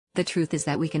The truth is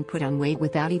that we can put on weight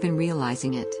without even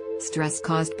realizing it. Stress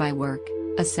caused by work,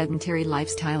 a sedentary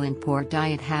lifestyle and poor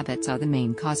diet habits are the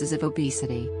main causes of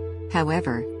obesity.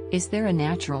 However, is there a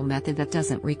natural method that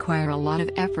doesn't require a lot of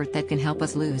effort that can help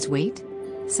us lose weight?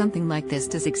 Something like this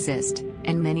does exist,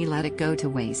 and many let it go to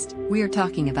waste. We are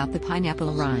talking about the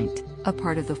pineapple rind, a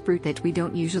part of the fruit that we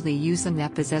don't usually use and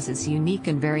that possesses unique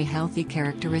and very healthy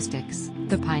characteristics.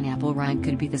 The pineapple rind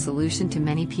could be the solution to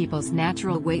many people's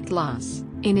natural weight loss,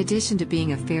 in addition to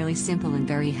being a fairly simple and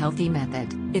very healthy method.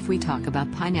 If we talk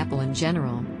about pineapple in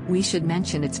general, we should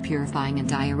mention its purifying and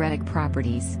diuretic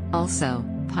properties. Also,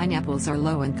 pineapples are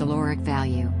low in caloric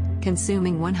value.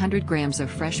 Consuming 100 grams of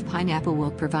fresh pineapple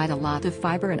will provide a lot of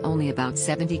fiber and only about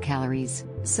 70 calories.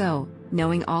 So,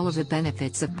 knowing all of the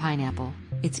benefits of pineapple,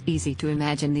 it's easy to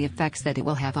imagine the effects that it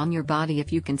will have on your body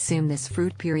if you consume this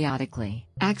fruit periodically.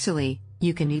 Actually,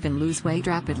 you can even lose weight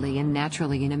rapidly and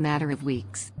naturally in a matter of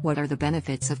weeks. What are the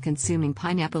benefits of consuming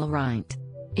pineapple rind?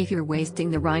 If you're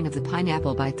wasting the rind of the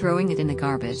pineapple by throwing it in the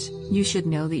garbage, you should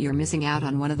know that you're missing out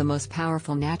on one of the most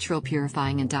powerful natural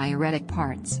purifying and diuretic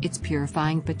parts. Its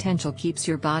purifying potential keeps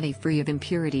your body free of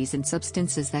impurities and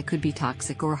substances that could be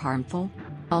toxic or harmful.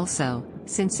 Also,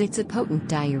 since it's a potent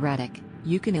diuretic,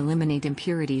 you can eliminate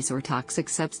impurities or toxic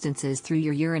substances through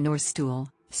your urine or stool.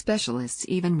 Specialists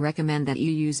even recommend that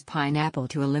you use pineapple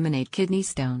to eliminate kidney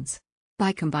stones.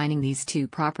 By combining these two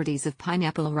properties of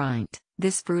pineapple rind,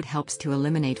 this fruit helps to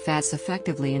eliminate fats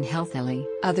effectively and healthily.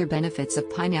 Other benefits of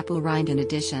pineapple rind: in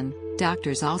addition,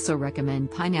 doctors also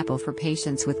recommend pineapple for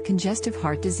patients with congestive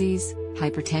heart disease,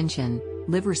 hypertension,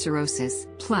 liver cirrhosis.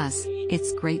 Plus,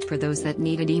 it's great for those that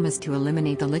need edemas to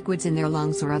eliminate the liquids in their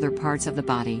lungs or other parts of the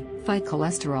body. Fight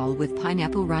cholesterol with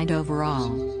pineapple rind.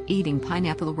 Overall, eating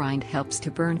pineapple rind helps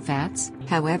to burn fats.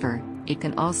 However, it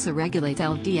can also regulate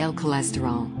LDL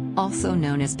cholesterol, also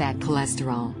known as bad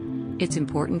cholesterol. It's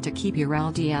important to keep your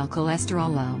LDL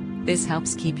cholesterol low. This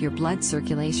helps keep your blood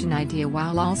circulation ideal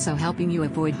while also helping you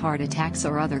avoid heart attacks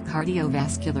or other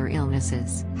cardiovascular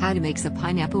illnesses. How to make a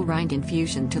pineapple rind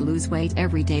infusion to lose weight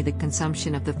every day. The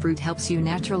consumption of the fruit helps you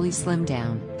naturally slim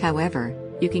down. However,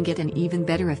 you can get an even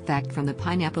better effect from the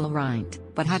pineapple rind.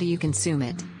 But how do you consume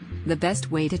it? The best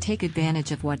way to take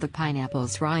advantage of what the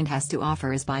pineapple's rind has to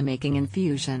offer is by making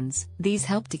infusions. These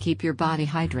help to keep your body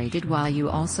hydrated while you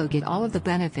also get all of the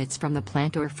benefits from the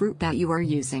plant or fruit that you are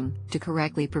using. To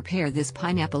correctly prepare this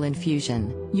pineapple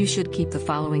infusion, you should keep the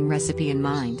following recipe in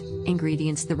mind.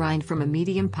 Ingredients: the rind from a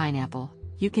medium pineapple.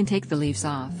 You can take the leaves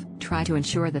off. Try to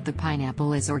ensure that the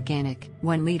pineapple is organic.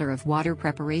 1 liter of water.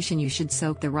 Preparation: you should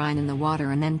soak the rind in the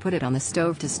water and then put it on the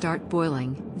stove to start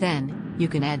boiling. Then, you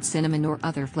can add cinnamon or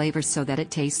other flavors so that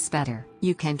it tastes better.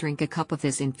 You can drink a cup of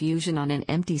this infusion on an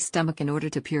empty stomach in order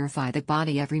to purify the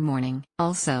body every morning.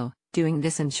 Also, doing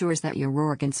this ensures that your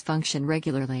organs function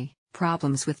regularly.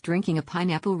 Problems with drinking a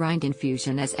pineapple rind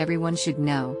infusion: as everyone should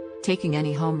know, taking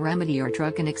any home remedy or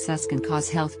drug in excess can cause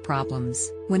health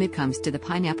problems. When it comes to the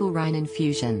pineapple rind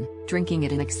infusion, drinking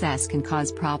it in excess can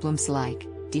cause problems like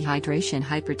dehydration,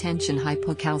 hypertension,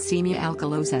 hypocalcemia,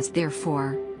 alkalosis.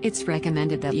 Therefore, it's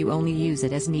recommended that you only use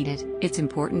it as needed. It's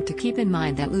important to keep in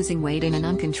mind that losing weight in an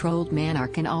uncontrolled manner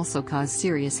can also cause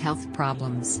serious health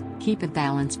problems. Keep a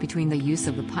balance between the use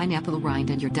of the pineapple rind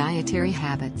and your dietary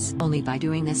habits. Only by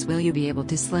doing this will you be able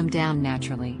to slim down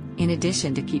naturally, in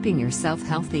addition to keeping yourself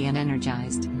healthy and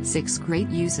energized. 6 great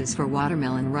uses for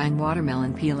watermelon rind.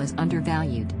 Watermelon peel is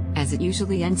undervalued, as it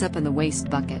usually ends up in the waste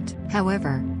bucket.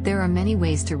 However, there are many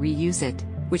ways to reuse it,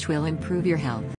 which will improve your health.